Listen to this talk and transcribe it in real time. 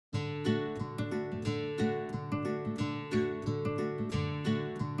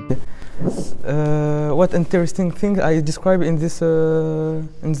What interesting thing I describe in this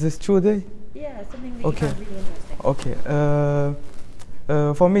 2 day? Yeah, something that Okay. you found really interesting. Okay.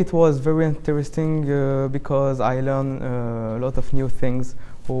 For me, it was very interesting because I learned a lot of new things.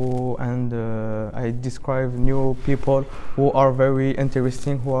 I describe new people who are very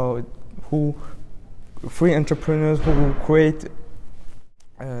interesting, who free entrepreneurs who create.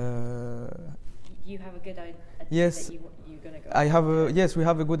 You have a good idea Yes. that you're going to go. Yes, we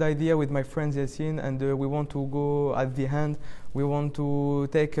have a good idea with my friends Yassine, and we want to go at the end. We want to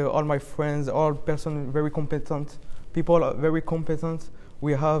take all my friends, all person very competent, people are very competent.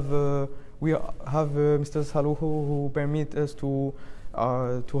 We have Mr. Saluhu who permit us to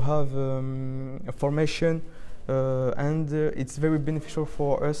have a formation, and it's very beneficial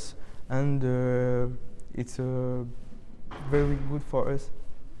for us, and it's very good for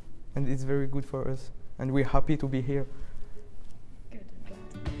us, and we're happy to be here.